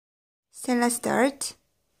Stella, start.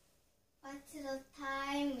 What's the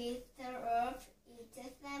time, Mr. Earth? It's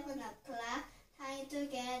 7 o'clock. Time to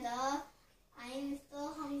get up. I'm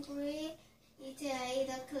so hungry. It's 8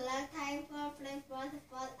 o'clock. Time for breakfast,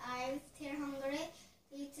 but I'm still hungry.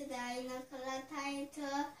 It's 9 o'clock. Time to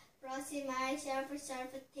brush my sharp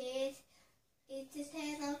teeth. It's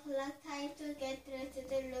 10 o'clock. Time to get dressed.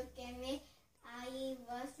 Look at me. I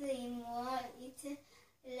was in more. It's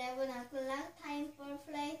 11 o'clock. Time for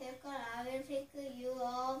play. I will pick you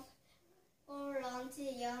up for lunch.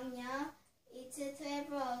 Yum yum. It's 12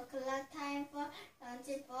 o'clock. Time for lunch,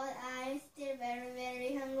 but I'm still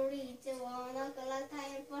very hungry. It's 1 o'clock.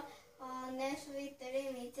 Time for next sweet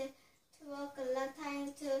dream. It's 2 o'clock.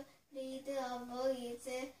 Time to read a book. It's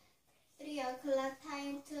 3 o'clock.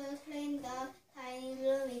 Time to clean the dining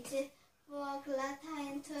room. It's 4 o'clock.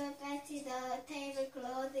 Time to fetch the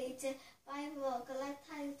tablecloth. It's 5 o'clock.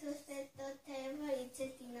 Time to set the table. It's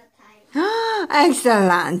dinner time.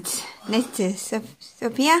 Excellent. Next,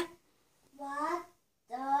 Sophia. What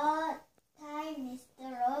the time, Mr.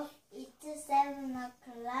 Rose? It's 7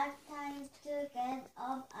 o'clock. Time to get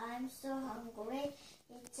up. I'm so hungry.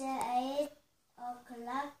 It's 8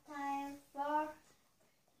 o'clock. Time for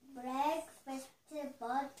breakfast,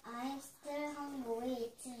 but I'm still hungry.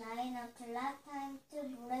 It's 9 o'clock. Time to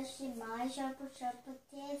brush my sharp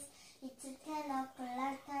teeth. It's 10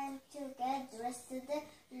 o'clock. Time to get dressed. Look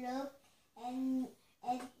at me.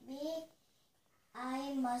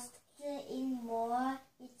 I must eat more.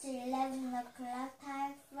 It's 11 o'clock.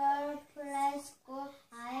 Time for play school.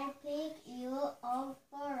 I'll pick you up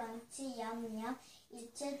for lunch. Yum yum.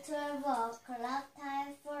 It's 12 o'clock.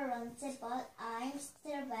 Time for lunch, but I'm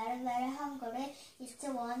still very hungry. It's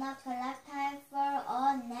 1 o'clock. Time for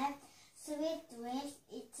a nap. Sweet dreams.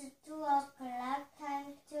 It's 2 o'clock. Time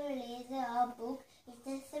to read a book.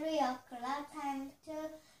 It's 3 o'clock. Time to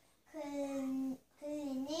cleaning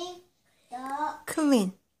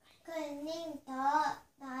the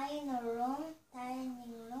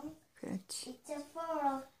dining room. 그렇지. It's 4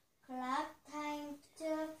 o'clock. Time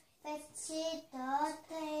to fetch the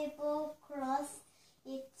tablecloth.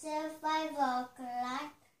 It's 5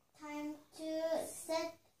 o'clock. Time to set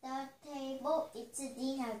the table. It's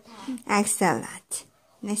dinner time. Excellent.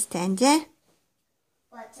 Next, Angel.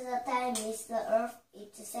 What's the time, Mr. Earth?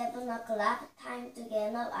 It's 7 o'clock. Time to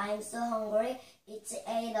get up. I'm so hungry. It's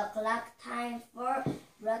 8 o'clock. Time for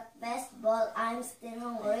breakfast, but I'm still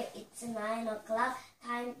hungry. It's 9 o'clock.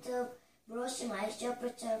 Time to brush my sharp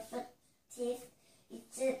teeth.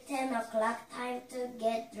 It's 10 o'clock. Time to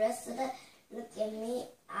get dressed. Look at me.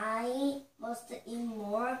 I must eat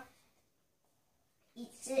more.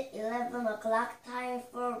 It's 11 o'clock. Time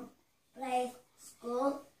for play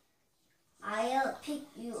school. I'll pick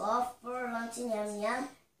you up for lunch. Yum yum.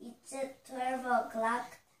 It's 12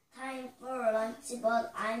 o'clock. Time for lunch,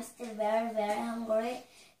 but I'm still very hungry.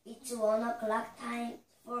 It's 1 o'clock. Time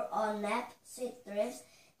for a nap. Sweet dreams.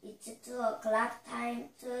 It's 2 o'clock. Time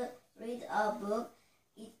to read a book.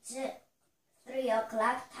 It's 3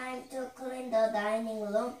 o'clock. Time to clean the dining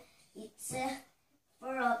room. It's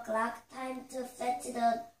 4 o'clock. Time to fetch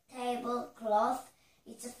the tablecloth.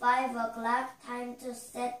 It's 5 o'clock. Time to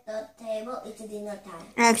set the table. It's dinner time.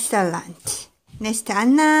 Excellent. Next,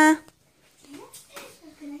 Anna.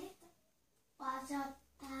 What's the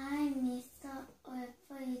time, Mr. Earth?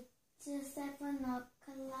 It's 7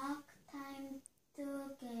 o'clock. Time to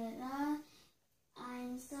get up.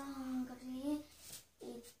 I'm so hungry.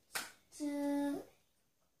 It's 8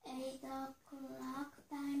 o'clock.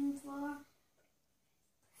 Time for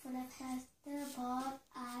breakfast, but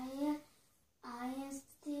I am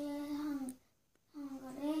still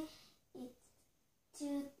hungry. It's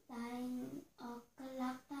 9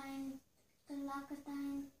 o'clock.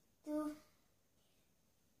 Time to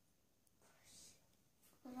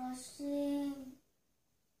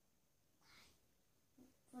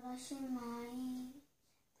brushing my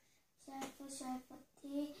sharp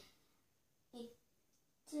teeth.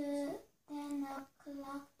 It's 10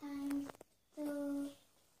 o'clock. Time to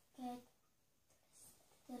get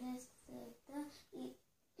dressed.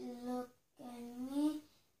 Look at me.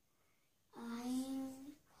 I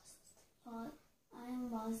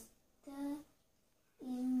must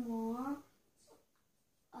eat more.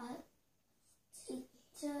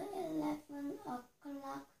 It's 11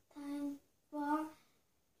 o'clock. Time for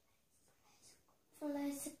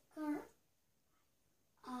play school.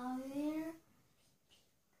 I will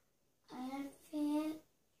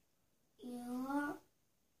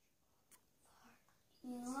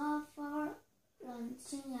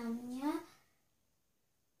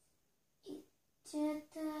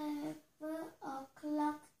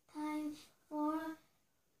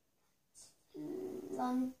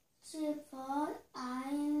lunch, but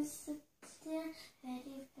I'm still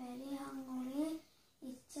very, very hungry.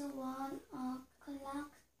 It's 1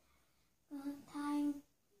 o'clock. Time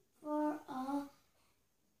for a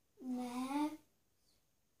nap.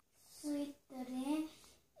 Sweet dream.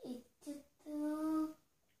 It's 2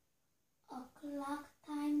 o'clock.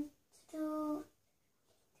 Time to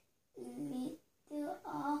read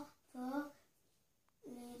a book.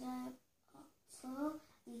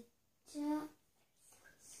 It's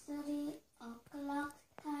 3 o'clock.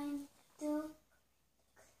 Time to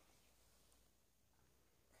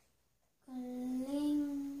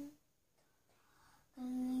clean the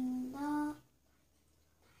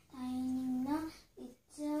dining room.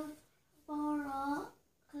 It's 4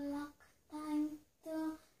 o'clock. Time to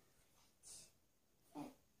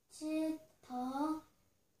fetch the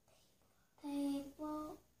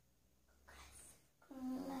table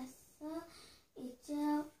glass. It's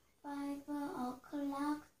 5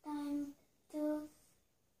 o'clock. Time to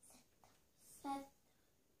set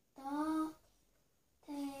the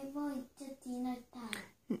table. It's dinner time.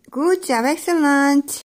 Good job, excellent.